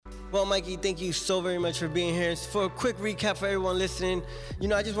Well, Mikey, thank you so very much for being here. For a quick recap for everyone listening,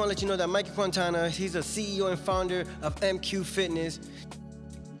 I just want to let you know that Mickie Quantana, he's the CEO and founder of MQ Fitness.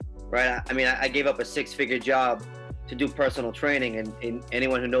 Right. I mean, I gave up a 6-figure job to do personal training, and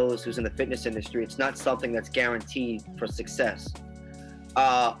anyone who knows who's in the fitness industry, it's not something that's guaranteed for success.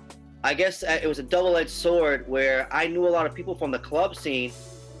 I guess it was a double-edged sword where I knew a lot of people from the club scene,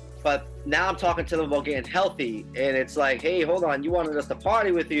 but now I'm talking to them about getting healthy, and it's like, hey, hold on, you wanted us to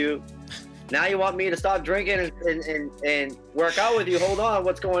party with you. Now you want me to stop drinking and work out with you. Hold on,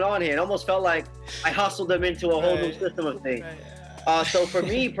 what's going on here? It almost felt like I hustled them into a whole new system of things. So for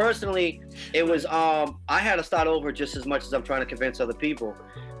me personally, it was, I had to start over just as much as I'm trying to convince other people.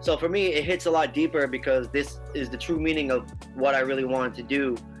 So for me, it hits a lot deeper because this is the true meaning of what I really wanted to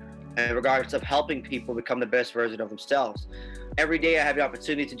do in regards of helping people become the best version of themselves. Every day I have the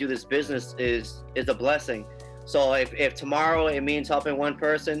opportunity to do this business is a blessing. So if tomorrow it means helping one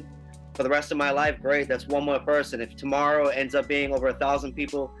person for the rest of my life, great, that's one more person. If tomorrow ends up being over 1,000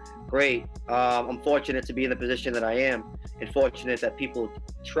 people, great. I'm fortunate to be in the position that I am, and fortunate that people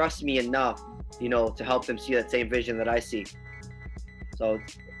trust me enough, to help them see that same vision that I see. So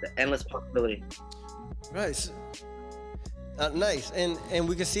the endless possibility. Right. Nice, and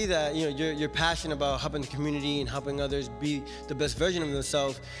we can see that you're passionate about helping the community and helping others be the best version of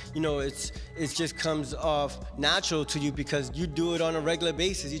themselves. It just comes off natural to you because you do it on a regular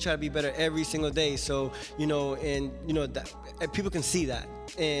basis. You try to be better every single day. So that people can see that,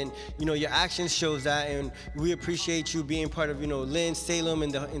 and your actions shows that. And we appreciate you being part of Lynn, Salem,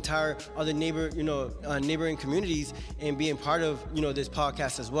 and the entire other neighboring communities, and being part of this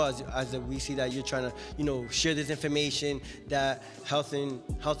podcast as well. As we see that you're trying to share this information, that health and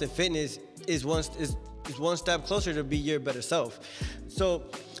fitness is one step closer to be your better self. So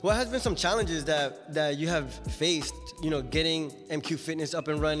what has been some challenges that you have faced, getting MQ Fitness up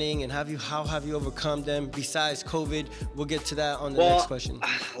and running, and how have you overcome them besides COVID? We'll get to that on the next question.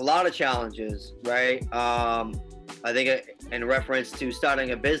 A lot of challenges, right? I think in reference to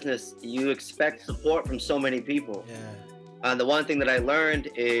starting a business, you expect support from so many people. Yeah. And the one thing that I learned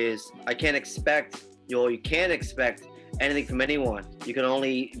is you can't expect anything from anyone. You can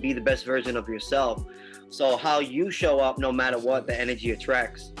only be the best version of yourself. So how you show up, no matter what, the energy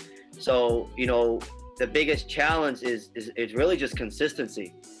attracts. So, the biggest challenge is really just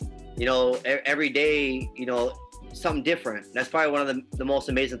consistency. Every day, something different. That's probably one of the most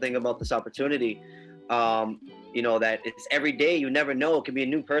amazing thing about this opportunity. That it's every day. You never know. It could be a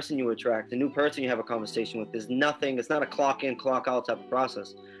new person you attract, a new person you have a conversation with. It's not a clock in, clock out type of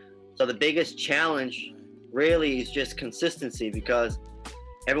process. So the biggest challenge really is just consistency, because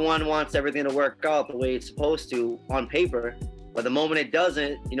everyone wants everything to work out the way it's supposed to on paper, but the moment it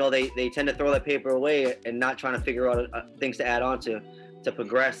doesn't, they tend to throw that paper away and not trying to figure out things to add on to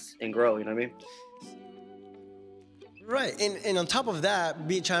progress and grow. You know what I mean? Right, and on top of that,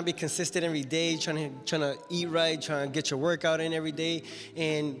 trying to be consistent every day, trying to eat right, trying to get your workout in every day,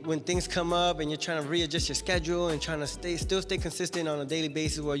 and when things come up and you're trying to readjust your schedule and trying to still stay consistent on a daily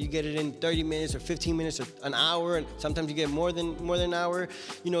basis, where you get it in 30 minutes or 15 minutes or an hour, and sometimes you get more than an hour.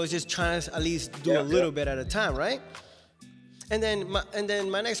 It's just trying to at least do a little bit at a time, right? And then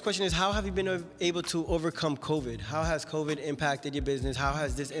my next question is, how have you been able to overcome COVID? How has COVID impacted your business? How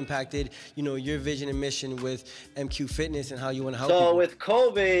has this impacted, your vision and mission with MQ Fitness and how you want to help people? So with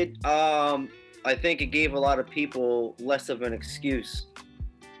COVID, I think it gave a lot of people less of an excuse.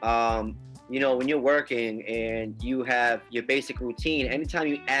 When you're working and you have your basic routine, anytime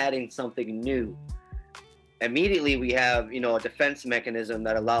you add in something new, immediately we have, a defense mechanism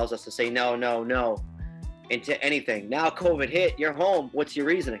that allows us to say no into anything. Now COVID hit, you're home, what's your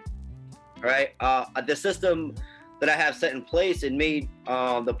reasoning? All right. The system that I have set in place, it made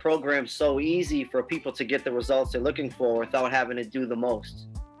the program so easy for people to get the results they're looking for without having to do the most.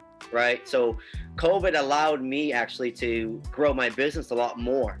 Right. So COVID allowed me actually to grow my business a lot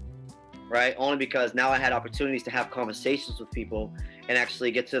more. Right. Only because now I had opportunities to have conversations with people and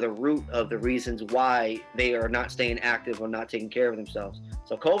actually get to the root of the reasons why they are not staying active or not taking care of themselves.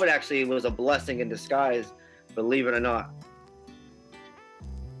 So COVID actually was a blessing in disguise, believe it or not.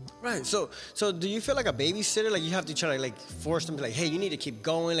 Right. So do you feel like a babysitter? Like you have to try to force them to hey, you need to keep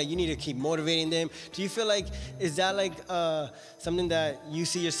going. You need to keep motivating them. Do you feel like, is that something that you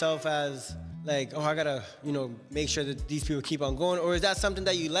see yourself as I gotta, make sure that these people keep on going? Or is that something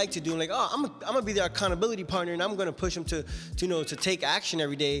that you like to do? I'm gonna be their accountability partner and I'm gonna push them to take action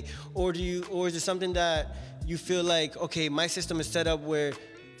every day? Or is it something that you feel like, okay, my system is set up where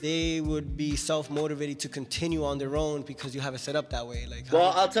they would be self-motivated to continue on their own because you have it set up that way?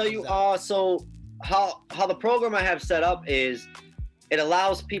 I'll tell you, so how the program I have set up is it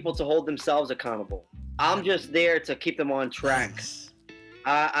allows people to hold themselves accountable. I'm just there to keep them on track. Nice.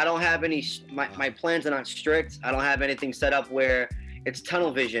 I don't have any, my plans are not strict. I don't have anything set up where it's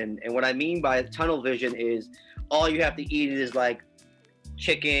tunnel vision. And what I mean by tunnel vision is all you have to eat is like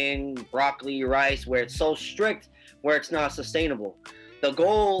chicken, broccoli, rice, where it's so strict, where it's not sustainable. The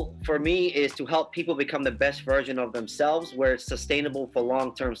goal for me is to help people become the best version of themselves, where it's sustainable for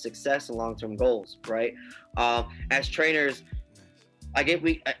long-term success and long-term goals, right? As trainers, I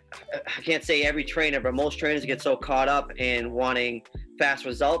can't say every trainer, but most trainers get so caught up in wanting fast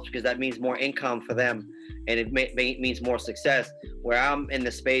results because that means more income for them, and it means more success. Where I'm in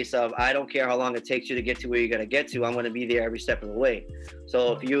the space of, I don't care how long it takes you to get to where you're gonna get to. I'm gonna be there every step of the way.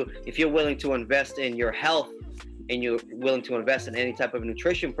 So if you're willing to invest in your health and you're willing to invest in any type of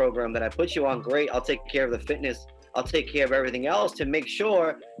nutrition program that I put you on, great. I'll take care of the fitness. I'll take care of everything else to make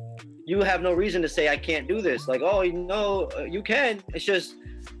sure you have no reason to say I can't do this. Like, oh, you can. It's just,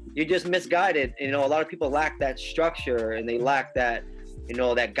 you're just misguided. A lot of people lack that structure and they lack that,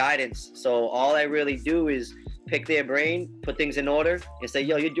 that guidance. So all I really do is pick their brain, put things in order, and say,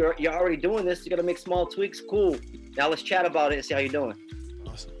 yo, you're already doing this. You got to make small tweaks. Cool. Now let's chat about it and see how you're doing.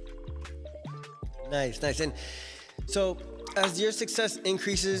 Awesome. Nice. And so as your success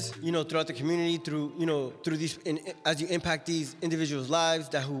increases, throughout the community, through these, as you impact these individuals' lives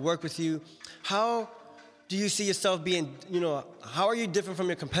who work with you, how do you see yourself being, how are you different from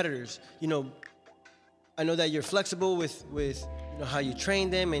your competitors? I know that you're flexible with how you train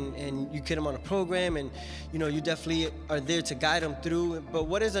them and you get them on a program, and you definitely are there to guide them through. But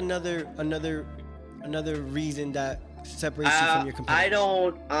what is another reason that separates you from your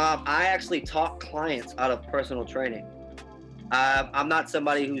competitors? I actually talk clients out of personal training. I'm not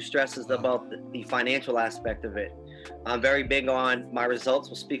somebody who stresses about the financial aspect of it. I'm very big on my results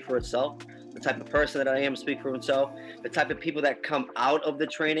will speak for itself. The type of person that I am speak for himself. The type of people that come out of the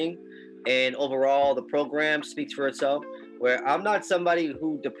training and overall the program speaks for itself. Where I'm not somebody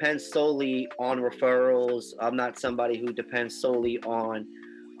who depends solely on referrals. I'm not somebody who depends solely on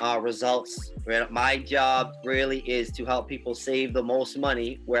results. My job really is to help people save the most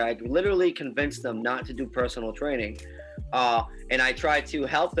money, where I literally convince them not to do personal training. And I try to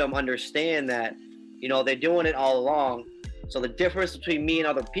help them understand that, they're doing it all along. So the difference between me and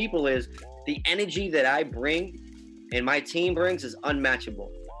other people is the energy that I bring and my team brings is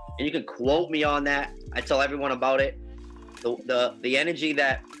unmatchable. And you can quote me on that. I tell everyone about it. The energy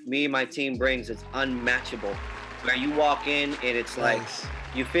that me and my team brings is unmatchable. Where you walk in and it's like,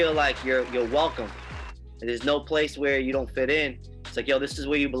 you feel like you're welcome. And there's no place where you don't fit in. It's like, yo, this is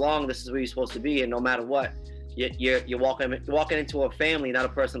where you belong. This is where you're supposed to be. And no matter what, you're walking into a family, not a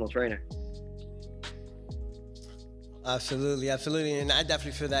personal trainer. Absolutely, and I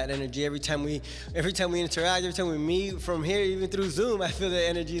definitely feel that energy every time we interact, every time we meet from here, even through Zoom. I feel the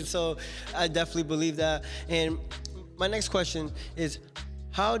energy, so I definitely believe that. And my next question is,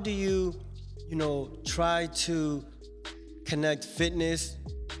 how do you, try to connect fitness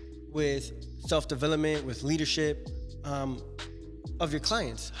with self-development, with leadership of your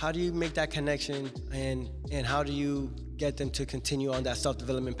clients? How do you make that connection, and how do you get them to continue on that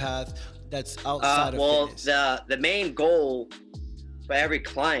self-development path that's outside of fitness? The main goal for every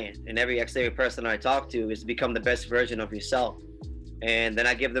client and every exterior person I talk to is to become the best version of yourself. And then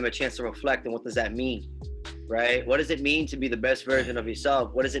I give them a chance to reflect on what does that mean, right? What does it mean to be the best version of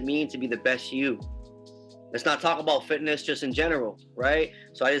yourself? What does it mean to be the best you? Let's not talk about fitness just in general, right?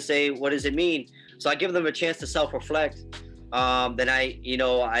 So I just say, what does it mean? So I give them a chance to self-reflect. Then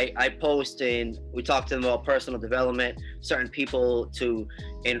I post and we talk to them about personal development, certain people to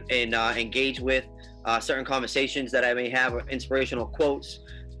engage with, certain conversations that I may have, or inspirational quotes.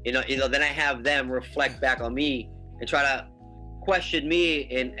 Then I have them reflect back on me and try to question me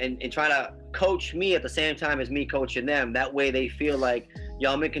and try to coach me at the same time as me coaching them. That way they feel like,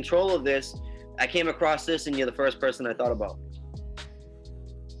 yo, I'm in control of this. I came across this and you're the first person I thought about.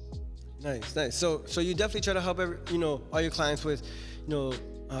 Nice. So you definitely try to help all your clients with,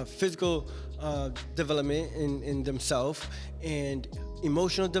 physical development in themselves, and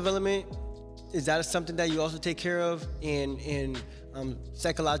emotional development. Is that something that you also take care of? And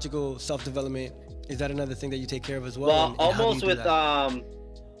psychological self-development, is that another thing that you take care of as well? Well, and almost with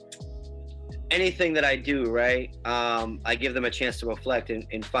anything that I do, right? I give them a chance to reflect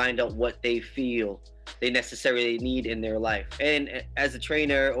and find out what they feel they necessarily need in their life. And as a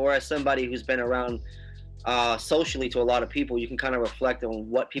trainer or as somebody who's been around socially to a lot of people, you can kind of reflect on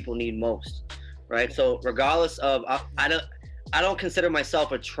what people need most, right? So regardless of, I don't consider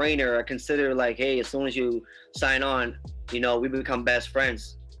myself a trainer. I consider like, hey, as soon as you sign on, we become best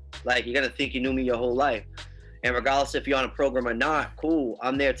friends. Like, you're gonna think you knew me your whole life. And regardless if you're on a program or not, cool.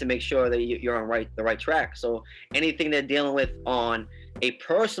 I'm there to make sure that you're on the right track. So anything they're dealing with on a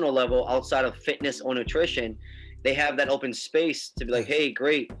personal level outside of fitness or nutrition, they have that open space to be like, hey,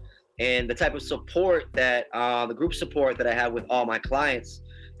 great. And the type of support that the group support that I have with all my clients,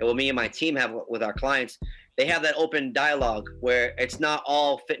 and what me and my team have with our clients, they have that open dialogue where it's not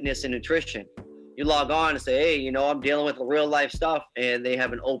all fitness and nutrition. You log on and say, hey, you know, I'm dealing with real life stuff, and they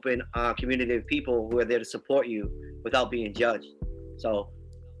have an open community of people who are there to support you without being judged. So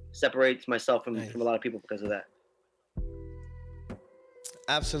separates myself from a lot of people because of that.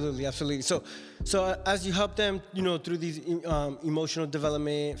 Absolutely, absolutely. So as you help them, you know, through these emotional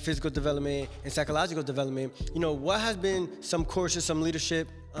development, physical development, and psychological development, you know, what has been some courses, some leadership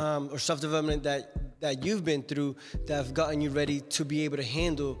or self-development that you've been through that have gotten you ready to be able to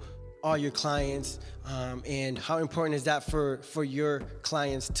handle all your clients, and how important is that for your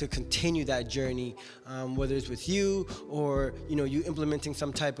clients to continue that journey, whether it's with you or, you know, you implementing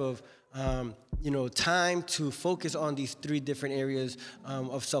some type of you know, time to focus on these three different areas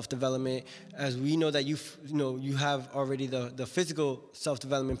of self-development, as we know that you have already the physical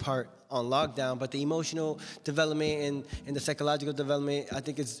self-development part on lockdown, but the emotional development and the psychological development, I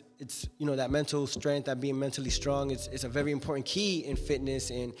think it's you know, that mental strength, that being mentally strong, it's a very important key in fitness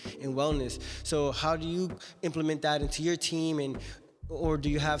and in wellness. So how do you implement that into your team, or do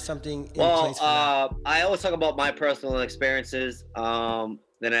you have something in place for that? I always talk about my personal experiences.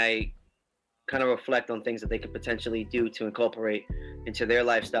 Then I kind of reflect on things that they could potentially do to incorporate into their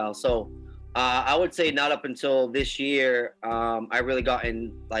lifestyle. So I would say not up until this year, I really got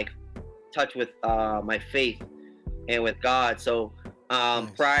in like touch with my faith and with God. So Nice.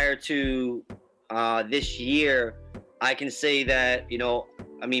 prior to this year, I can say that, you know,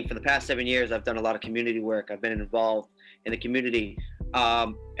 I mean, for the past 7 years, I've done a lot of community work. I've been involved in the community.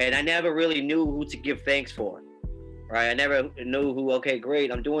 And I never really knew who to give thanks for. Right, I never knew who. Okay, great,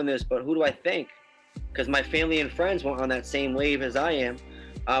 I'm doing this, but who do I thank? Because my family and friends weren't on that same wave as I am,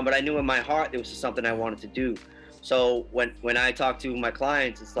 but I knew in my heart there was something I wanted to do. So when I talk to my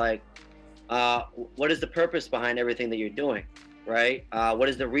clients, it's like, what is the purpose behind everything that you're doing, right? What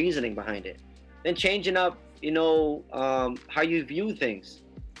is the reasoning behind it? Then changing up, you know, how you view things.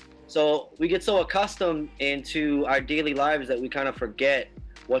 So we get so accustomed into our daily lives that we kind of forget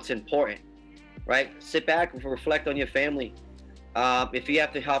what's important. Right? Sit back and reflect on your family. If you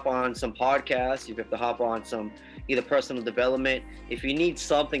have to hop on some podcasts, you have to hop on some either personal development. If you need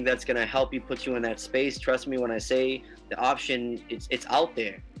something that's going to help you, put you in that space, trust me when I say the option, it's out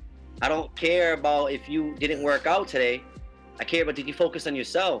there. I don't care about if you didn't work out today. I care about, did you focus on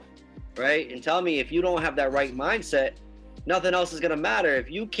yourself, right? And tell me, if you don't have that right mindset, nothing else is going to matter.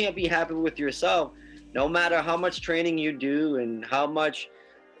 If you can't be happy with yourself, no matter how much training you do and how much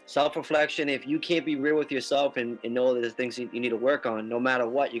self-reflection, if you can't be real with yourself and know that there's things you need to work on, no matter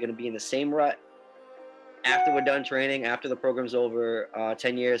what, you're going to be in the same rut after we're done training, after the program's over,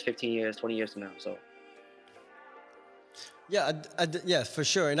 10 years, 15 years, 20 years from now. So Yeah, yeah, for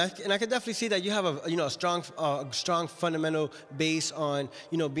sure, and I could definitely see that you have a strong fundamental base on,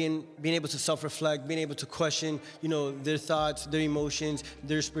 you know, being able to self-reflect, being able to question, you know, their thoughts, their emotions,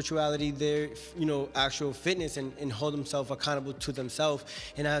 their spirituality, their, you know, actual fitness, and hold themselves accountable to themselves.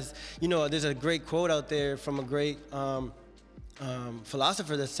 And as you know, there's a great quote out there from a great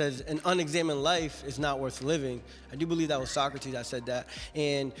philosopher that says, an unexamined life is not worth living. I do believe that was Socrates that said that.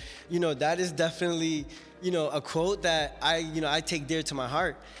 And, you know, that is definitely, you know, a quote that I take dear to my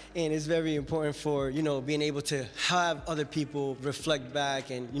heart. And it's very important for, you know, being able to have other people reflect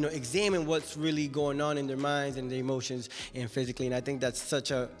back and, you know, examine what's really going on in their minds and their emotions and physically. And I think that's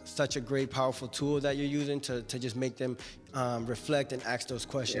such a great, powerful tool that you're using to just make them reflect and ask those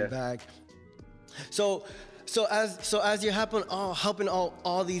questions back. So as you're helping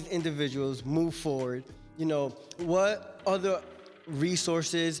all these individuals move forward, you know, what other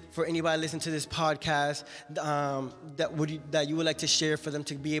resources for anybody listening to this podcast that you would like to share for them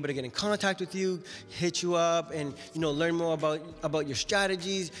to be able to get in contact with you, hit you up, and, you know, learn more about your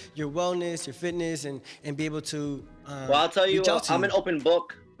strategies, your wellness, your fitness, and be able to well, I'll tell you, I'm an open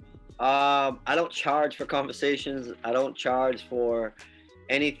book. I don't charge for conversations. I don't charge for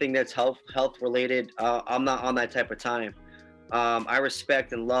anything that's health related. I'm not on that type of time. I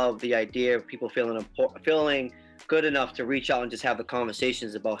respect and love the idea of people feeling good enough to reach out and just have the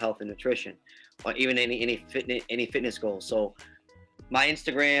conversations about health and nutrition, or even any fitness goals. So my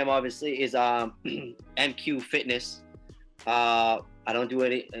Instagram obviously is MQ Fitness. I don't do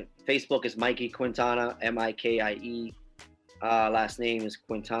any. Facebook is Mickie Quantana, MIKIE. Last name is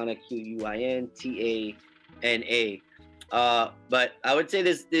Quintana, QUINTANA. But I would say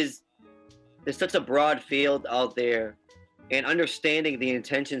there's there's such a broad field out there, and understanding the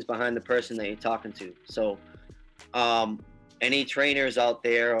intentions behind the person that you're talking to. So any trainers out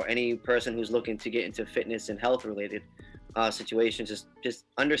there or any person who's looking to get into fitness and health related situations, just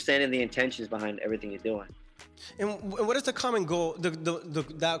understanding the intentions behind everything you're doing. And what is the common goal,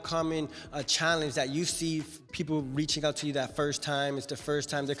 that common challenge that you see people reaching out to you that first time? It's the first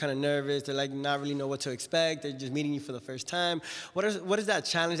time, they're kind of nervous, they're like not really know what to expect, they're just meeting you for the first time. What is that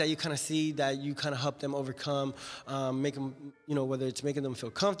challenge that you kind of see that you kind of help them overcome, make them, whether it's making them feel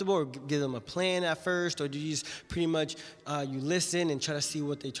comfortable or give them a plan at first, or do you just pretty much you listen and try to see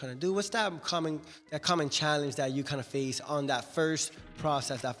what they're trying to do? What's that common challenge that you kind of face on that first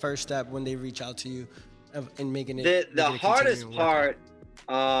process, that first step when they reach out to you? And making it the hardest part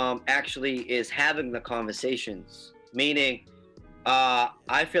actually is having the conversations, meaning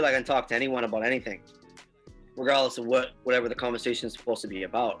I feel like I can talk to anyone about anything, regardless of whatever the conversation is supposed to be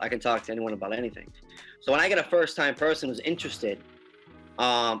about. I can talk to anyone about anything. So when I get a first time person who's interested,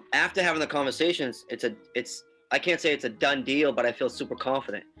 after having the conversations, I can't say it's a done deal, but I feel super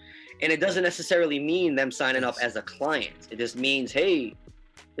confident. And it doesn't necessarily mean them signing up as a client. It just means, hey,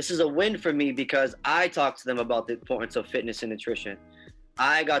 this is a win for me because I talked to them about the importance of fitness and nutrition.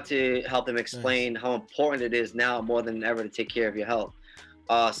 I got to help them explain how important it is now more than ever to take care of your health.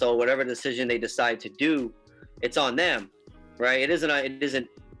 So whatever decision they decide to do, it's on them, right? It isn't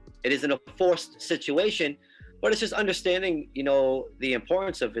a forced situation, but it's just understanding, the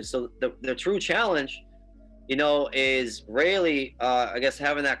importance of it. So the true challenge, is really, I guess,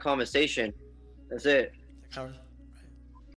 having that conversation. That's it.